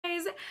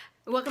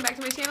Welcome back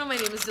to my channel. My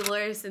name is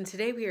Dolores and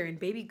today we are in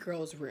baby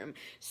girl's room.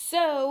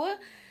 So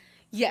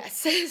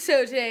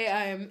today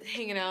I'm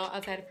hanging out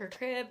outside of her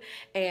crib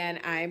and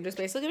I'm just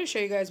basically going to show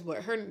you guys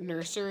what her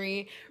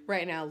nursery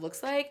right now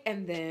looks like,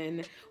 and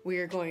then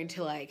we're going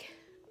to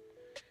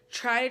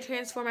try to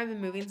transform. I've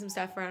been moving some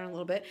stuff around a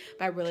little bit,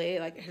 but I really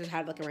just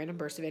had a random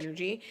burst of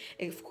energy,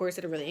 of course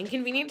at a really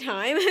inconvenient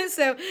time.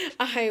 So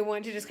I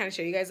want to just kind of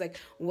show you guys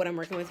what I'm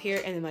working with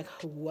here, and then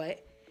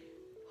what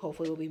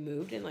hopefully will be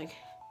moved and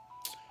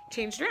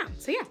changed around.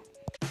 So yeah.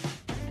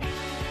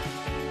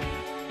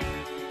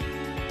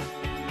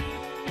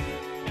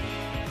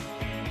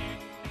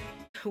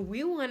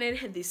 We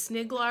wanted the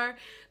Snigglar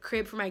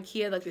crib from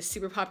Ikea, the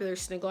super popular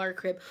Snigglar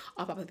crib.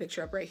 I'll pop a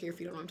picture up right here if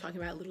you don't know what I'm talking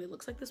about. It literally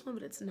looks like this one,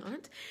 but it's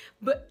not.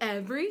 But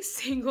every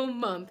single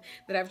month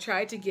that I've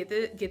tried to get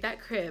that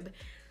crib,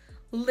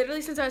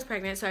 literally since I was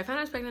pregnant, so I found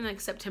I was pregnant in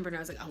September, and I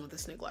was like, I want the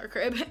Snigglar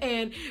crib.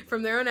 And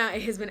from there on out,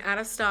 it has been out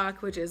of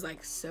stock, which is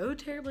so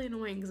terribly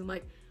annoying because I'm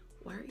like,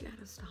 why are you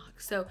out of stock?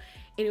 So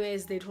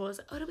anyways, they told us,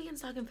 oh, it'll be in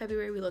stock in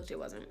February. We looked, it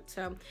wasn't.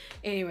 So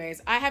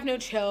anyways, I have no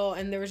chill,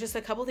 and there was just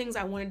a couple things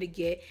I wanted to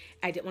get.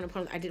 I didn't want to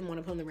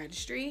put on the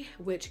registry,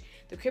 which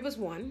the crib was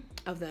one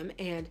of them,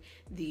 and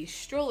the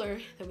stroller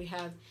that we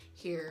have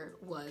here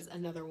was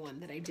another one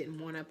that I didn't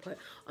want to put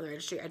on the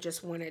registry. I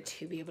just wanted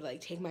to be able to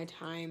take my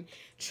time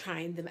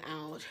trying them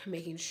out,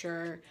 making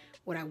sure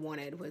what I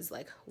wanted was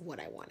what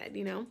I wanted,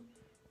 you know?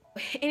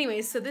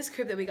 Anyways, so this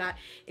crib that we got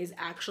is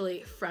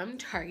actually from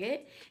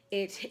Target.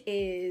 It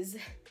is,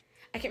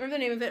 I can't remember the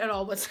name of it at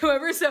all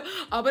whatsoever, so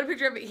I'll put a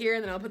picture of it here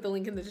and then I'll put the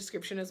link in the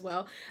description as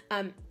well.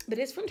 But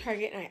it's from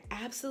Target and I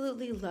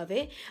absolutely love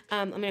it.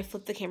 I'm gonna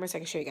flip the camera so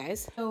I can show you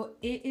guys. So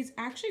it is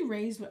actually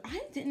raised, but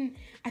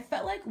I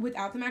felt like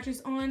without the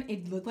mattress on,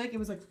 it looked like it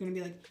was gonna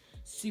be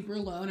super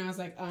low, and I was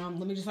like, let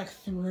me just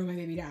throw my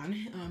baby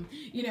down,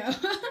 you know.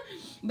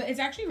 But it's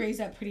actually raised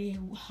up pretty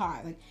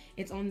high.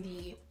 It's on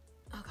the,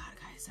 oh god,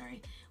 guys,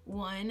 sorry,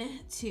 1,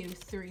 2,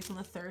 3, it's on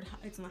the third,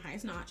 it's on the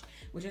highest notch,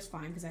 which is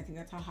fine because I think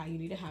that's how high you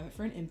need to have it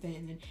for an infant,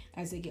 and then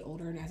as they get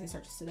older and as they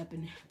start to sit up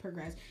and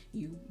progress,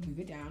 you move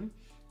it down.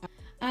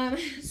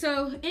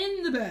 So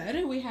in the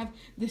bed, we have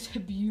this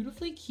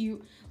beautifully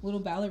cute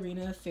little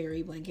ballerina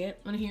fairy blanket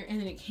on here, and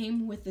then it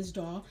came with this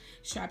doll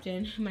strapped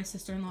in. My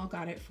sister-in-law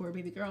got it for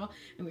baby girl,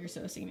 and we were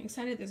so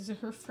excited. This is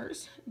her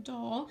first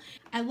doll.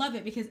 I love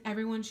it because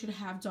everyone should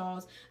have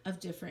dolls of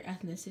different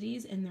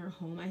ethnicities in their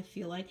home. I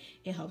feel like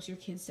it helps your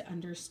kids to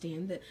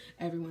understand that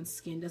everyone's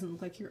skin doesn't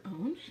look like your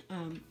own.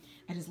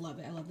 I just love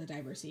it. I love the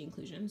diversity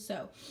inclusion.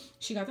 So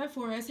she got that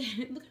for us,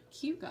 and look how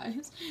cute,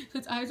 guys. So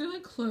its eyes are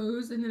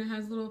closed, and then it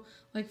has little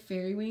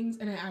fairy wings,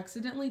 and I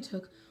accidentally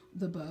took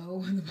the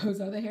bow and the bows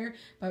out of the hair,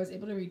 but I was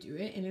able to redo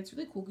it, and it's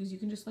really cool because you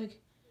can just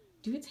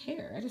do its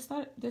hair. I just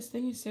thought this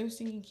thing is so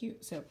stinking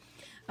cute. So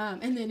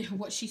and then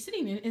what she's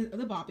sitting in is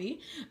the boppy,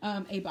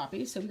 a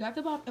boppy. So we got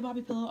a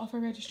boppy pillow off our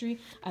registry.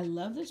 I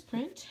love this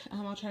print.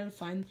 I'll try to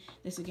find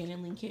this again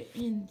and link it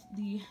in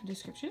the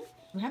description.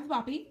 We have the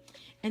boppy,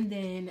 and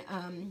then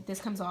this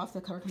comes off,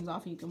 the cover comes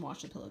off, and you can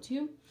wash the pillow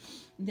too.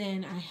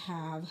 Then I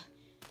have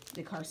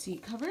the car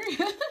seat cover,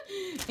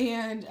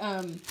 and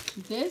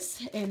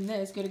this and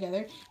this go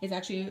together. It's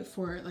actually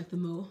for the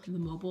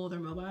mobile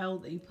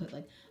that you put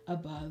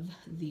above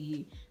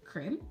the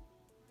crib.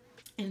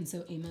 And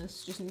so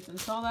Amos just needs to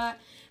install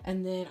that.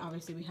 And then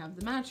obviously we have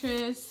the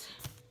mattress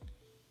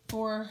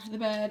for the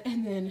bed,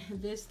 and then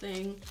this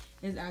thing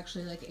is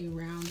actually a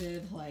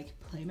rounded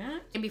play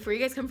mat. And before you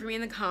guys come for me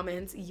in the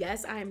comments,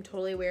 yes, I am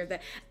totally aware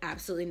that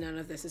absolutely none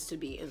of this is to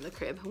be in the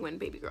crib when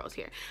baby girl's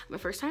here. I'm a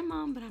first-time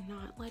mom, but I'm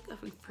not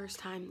a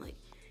first-time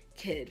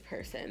kid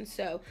person,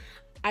 so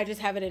I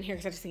just have it in here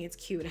because I just think it's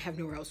cute, and I have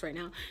nowhere else right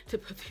now to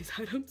put these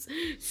items.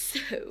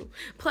 So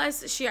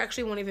plus she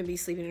actually won't even be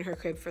sleeping in her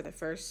crib for the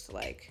first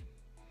I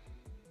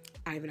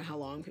don't even know how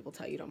long. People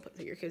tell you don't put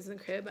your kids in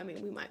the crib. I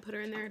mean, we might put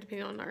her in there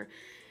depending on our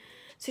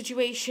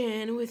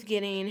situation with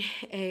getting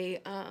a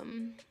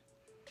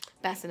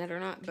bassinet or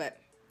not, but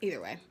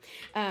either way,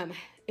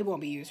 it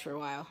won't be used for a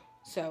while.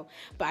 So,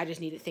 but I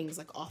just needed things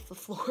off the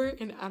floor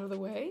and out of the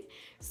way.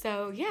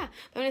 So yeah,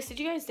 I'm gonna sit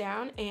you guys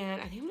down, and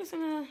I think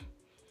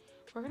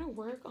we're gonna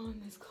work on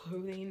this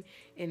clothing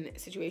and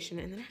situation,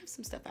 and then I have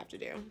some stuff I have to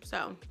do.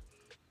 So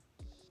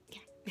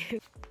yeah.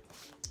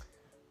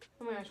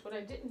 Oh my gosh, what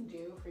I didn't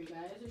do for you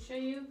guys is show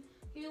you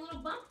a little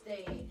bump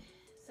date.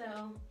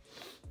 So,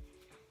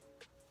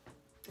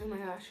 oh my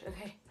gosh,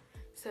 okay.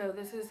 So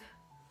this is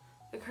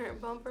the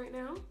current bump right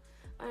now.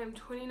 I am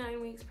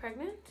 29 weeks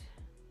pregnant,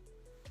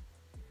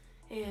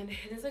 and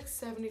it is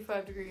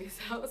 75 degrees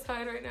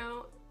outside right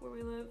now where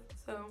we live.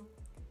 So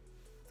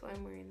that's why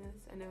I'm wearing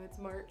this. I know it's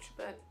March,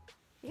 but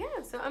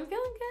yeah, so I'm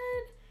feeling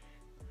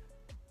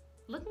good.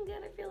 Looking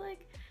good, I feel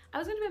like. I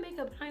was gonna do my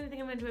makeup, but I don't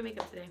think I'm gonna do my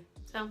makeup today.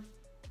 So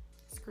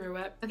screw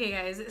it. Okay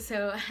guys,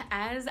 so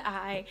as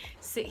I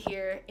sit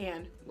here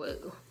and,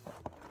 whoa.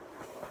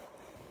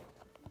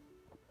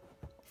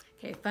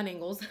 Okay, fun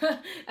angles.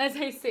 As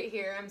I sit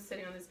here, I'm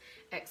sitting on this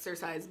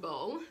exercise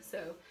ball,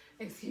 so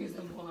excuse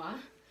moi.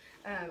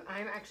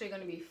 I'm actually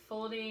going to be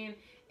folding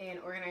and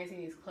organizing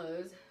these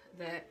clothes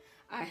that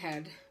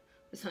I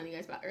was telling you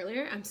guys about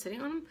earlier. I'm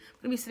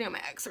gonna be sitting on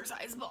my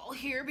exercise ball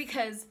here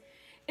because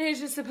it is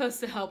just supposed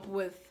to help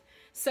with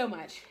so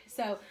much.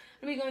 So I'm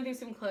gonna be going through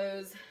some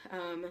clothes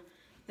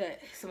that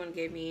someone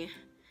gave me,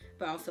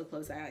 but also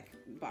clothes that I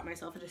bought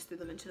myself and just threw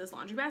them into this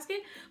laundry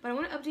basket. But I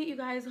want to update you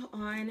guys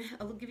on,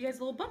 I'll give you guys a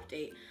little bump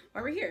date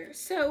while we're here.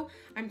 So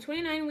I'm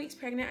 29 weeks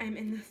pregnant. I'm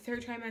in the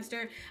 3rd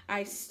trimester.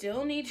 I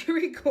still need to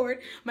record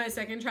my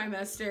 2nd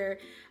trimester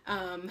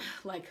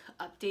like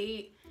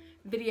update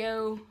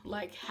video,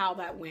 like how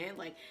that went,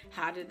 like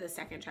how did the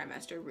 2nd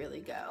trimester really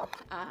go.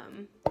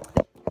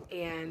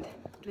 And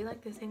do we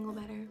like this angle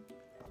better?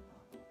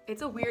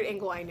 It's a weird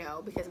angle, I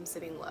know, because I'm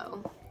sitting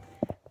low,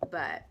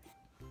 but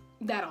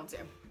that'll do.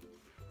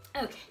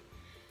 Okay,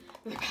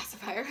 the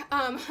pacifier.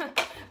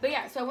 But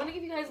yeah, so I want to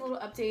give you guys a little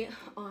update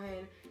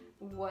on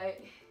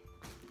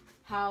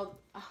how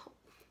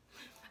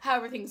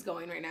everything's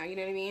going right now, you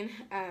know what I mean?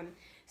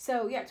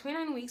 So yeah,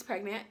 29 weeks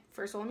pregnant.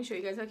 First of all, let me show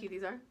you guys how cute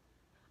these are.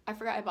 I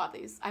forgot I bought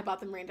these. I bought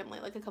them randomly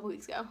like a couple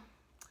weeks ago.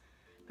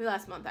 Maybe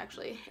last month,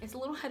 actually. It's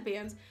little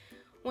headbands.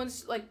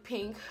 One's like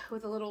pink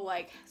with a little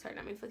like, sorry,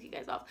 not me flick you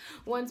guys off.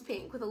 One's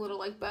pink with a little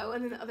like bow,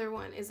 and then the other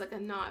one is like a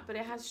knot, but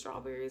it has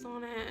strawberries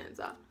on it.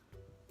 So,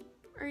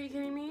 are you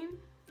kidding me?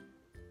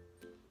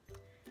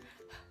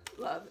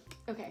 Love.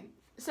 Okay,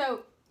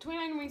 so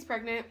 29 weeks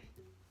pregnant.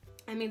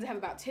 That means I have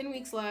about 10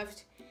 weeks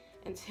left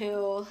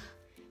until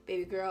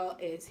baby girl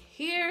is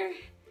here,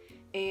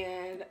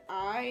 and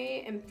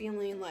I am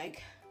feeling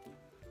like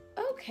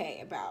okay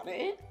about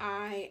it.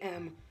 I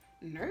am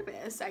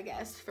nervous, I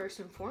guess, first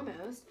and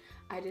foremost.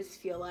 I just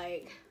feel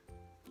like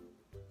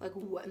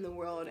what in the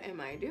world am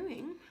I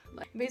doing?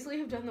 Like, basically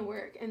have done the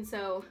work, and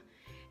so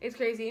it's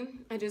crazy.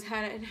 I just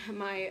had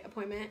my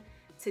appointment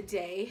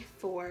today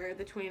for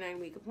the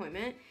 29-week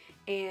appointment,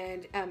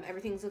 and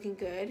everything's looking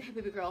good.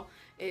 Baby girl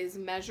is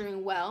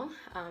measuring well.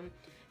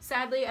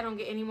 Sadly, I don't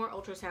get any more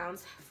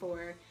ultrasounds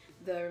for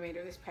the remainder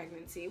of this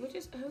pregnancy, which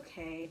is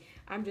okay.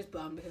 I'm just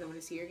bummed because I want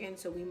to see her again,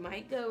 so we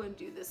might go and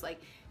do this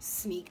like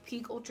sneak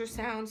peek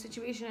ultrasound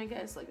situation, I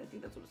guess, like I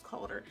think that's what it's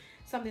called or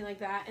something like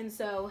that. And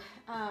so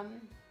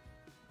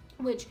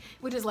which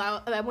is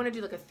loud. I want to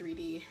do like a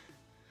 3D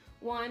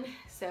one,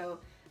 so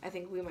I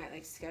think we might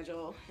like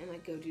schedule and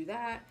like go do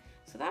that,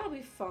 so that'll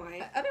be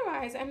fine.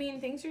 Otherwise, I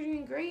mean, things are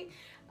doing great.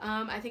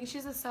 I think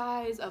she's the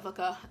size of like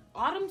a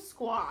autumn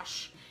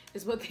squash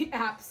is what the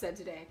app said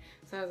today.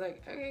 So I was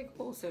like, okay,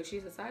 cool. So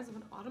she's the size of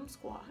an autumn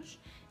squash,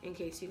 in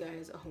case you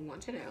guys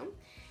want to know.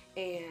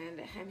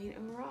 And I mean,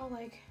 overall,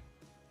 like,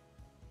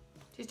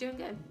 she's doing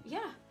good.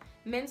 Yeah.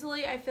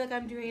 Mentally, I feel like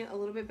I'm doing a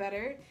little bit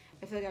better.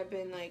 I feel like I've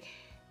been like,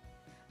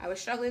 I was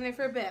struggling there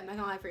for a bit. I'm not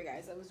gonna lie for you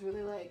guys. I was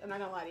really like, I'm not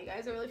gonna lie to you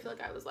guys. I really feel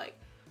like I was like,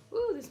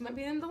 ooh, this might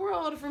be the end of the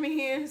world for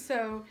me.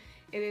 So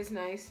it is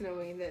nice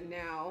knowing that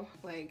now,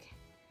 like,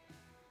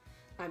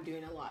 I'm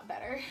doing a lot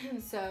better.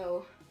 And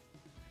so,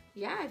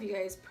 yeah, if you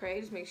guys pray,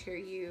 just make sure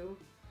you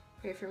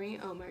pray for me.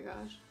 Oh my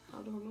gosh, how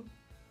adorable.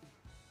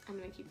 I'm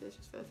gonna keep this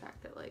just for the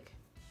fact that like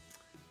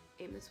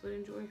Amos would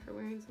enjoy her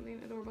wearing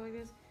something adorable like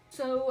this.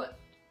 So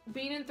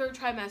being in 3rd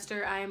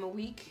trimester, I am a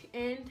week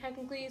in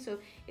technically, so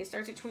it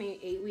starts at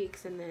 28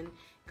 weeks and then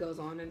goes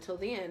on until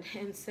the end.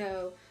 And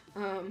so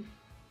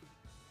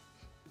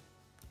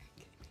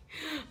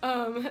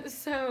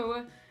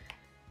so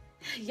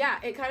yeah,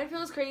 it kind of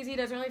feels crazy. It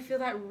doesn't really feel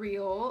that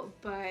real,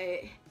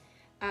 but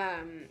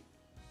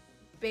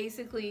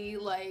basically,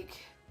 like,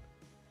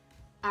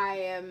 I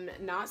am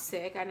not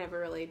sick. I never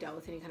really dealt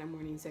with any kind of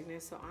morning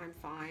sickness, so I'm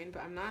fine,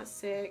 but I'm not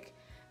sick.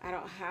 I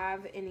don't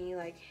have any,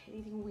 like,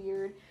 anything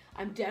weird.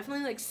 I'm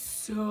definitely, like,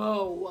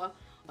 so,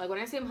 like, when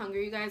I say I'm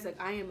hungry, you guys, like,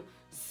 I am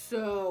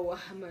so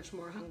much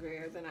more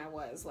hungrier than I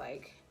was,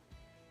 like,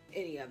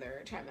 any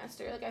other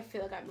trimester. Like, I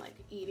feel like I'm, like,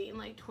 eating,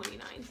 like,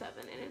 29/7,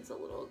 and it's a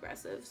little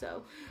aggressive,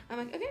 so I'm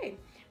like, okay.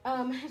 So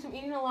I'm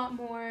eating a lot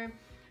more.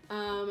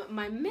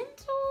 My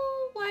mental,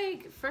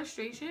 like,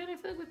 frustration, I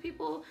feel like with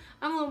people,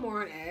 I'm a little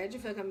more on edge. I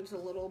feel like I'm just a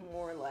little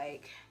more,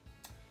 like,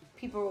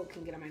 people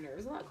can get on my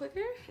nerves a lot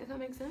quicker, if that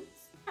makes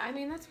sense. I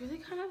mean, that's really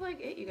kind of, like,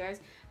 it, you guys.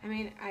 I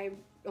mean, I'm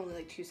only,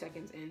 like, 2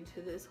 seconds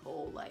into this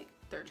whole, like,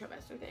 3rd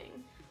trimester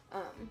thing.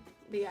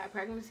 But yeah,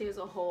 pregnancy as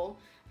a whole,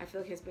 I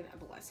feel like has been a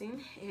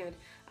blessing, and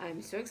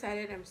I'm so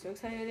excited. I'm so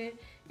excited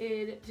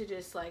to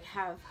just, like, I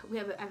have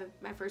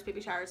my first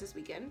baby showers this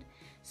weekend,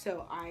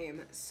 so I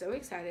am so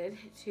excited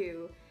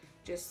to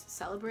just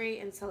celebrate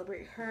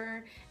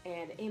her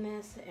and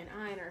Amos and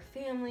I and our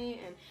family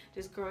and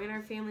just growing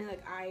our family.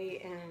 Like, I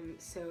am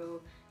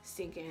so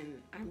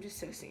I'm just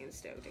so stinking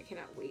stoked. I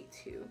cannot wait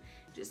to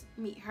just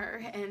meet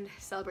her and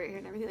celebrate her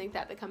and everything like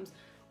that comes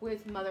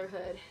with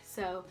motherhood.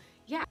 So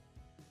yeah.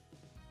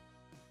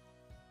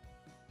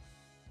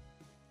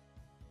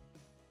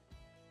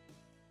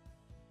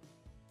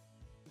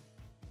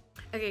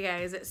 Okay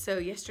guys, so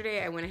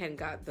yesterday I went ahead and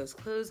got those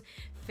clothes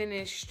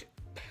finished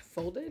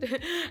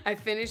folded. I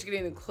finished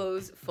getting the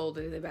clothes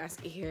folded in the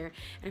basket here,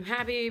 and I'm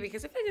happy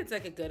because I feel like it's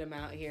like a good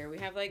amount here. We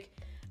have like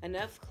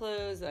enough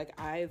clothes, like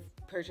I've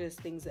purchased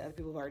things that other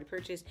people have already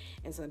purchased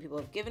and some people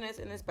have given us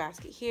in this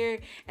basket here.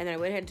 And then I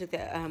went ahead and took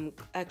the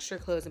extra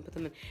clothes and put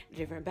them in a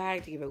different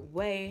bag to give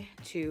away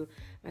to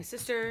my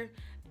sister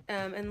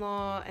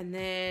in-law. And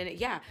then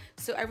yeah,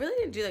 so I really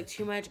didn't do like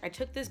too much. I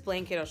took this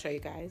blanket, I'll show you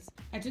guys.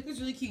 I took this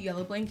really cute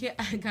yellow blanket.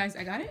 Guys,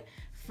 I got it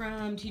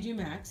from TJ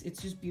Maxx.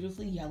 It's just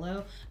beautifully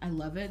yellow. I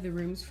love it. The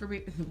colors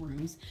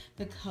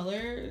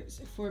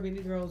for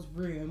baby girl's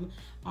room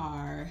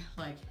are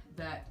like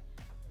that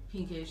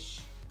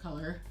pinkish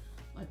color,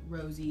 like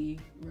rose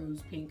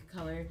pink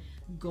color,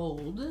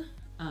 gold,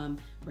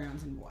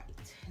 browns and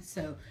white.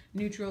 So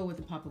neutral with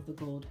a pop of the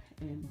gold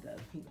and the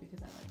pink because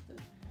I like the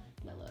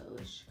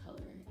yellowish color,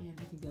 and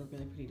I think they look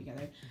really pretty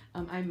together.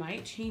 I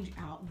might change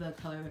out the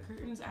color of the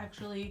curtains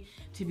actually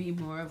to be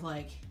more of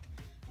like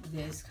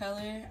this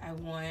color. I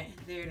want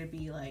there to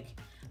be like,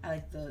 I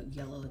like the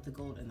yellow with the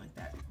gold and like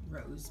that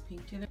rose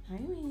pink to it. Hi,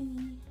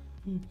 Winnie.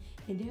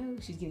 Hello,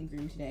 she's getting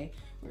groomed today.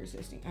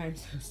 I'm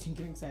so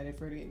stinking excited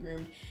for her to get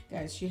groomed.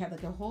 Guys, she had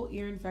like a whole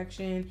ear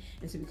infection,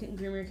 and so we couldn't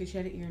groom her because she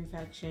had an ear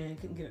infection.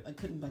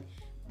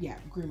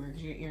 Groom her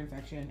because she had ear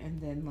infection,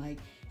 and then like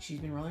she's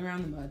been rolling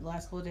around in the mud the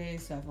last couple of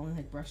days, so I've only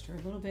like brushed her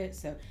a little bit,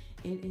 so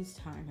it is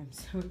time. I'm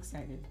so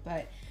excited.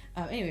 But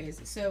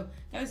anyways, so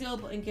that was the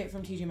old blanket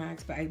from TJ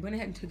Maxx, but I went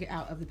ahead and took it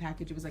out of the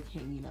package. It was like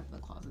hanging up in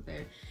the closet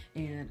there,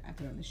 and I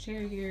put it on this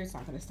chair here. It's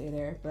not gonna stay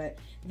there, but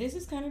this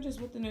is kind of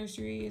just what the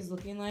nursery is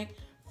looking like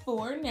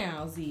for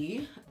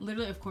nowsy.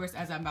 Literally, of course,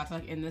 as I'm about to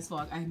like end this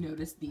vlog, I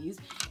noticed these,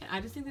 and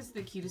I just think this is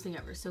the cutest thing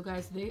ever. So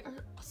guys, they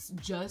are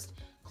just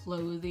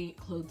clothes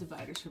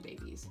dividers for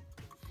babies,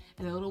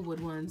 and they're little wood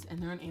ones,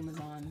 and they're on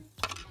Amazon.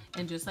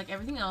 And just like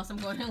everything else, I'm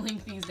going to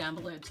link these down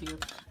below too.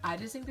 I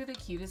just think they're the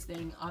cutest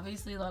thing.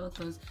 Obviously, a lot of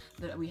the clothes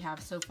that we have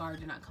so far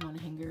do not come on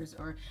hangers,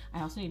 or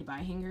I also need to buy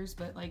hangers,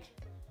 but like,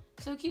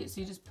 so cute. So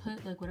you just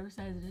put like whatever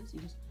size it is, you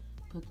just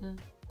put the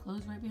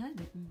clothes right behind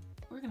it and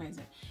organize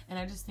it. And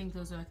I just think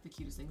those are like the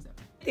cutest things ever.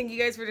 Thank you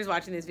guys for just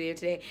watching this video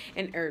today,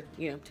 and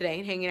today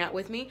and hanging out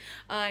with me.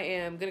 I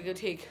am gonna go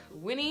take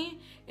Winnie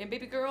and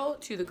baby girl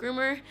to the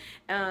groomer,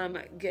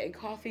 get a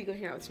coffee, go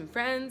hang out with some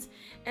friends,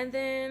 and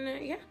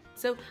then yeah.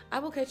 So I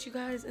will catch you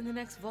guys in the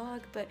next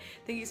vlog, but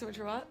thank you so much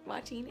for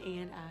watching,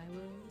 and I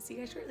will see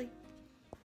you guys shortly.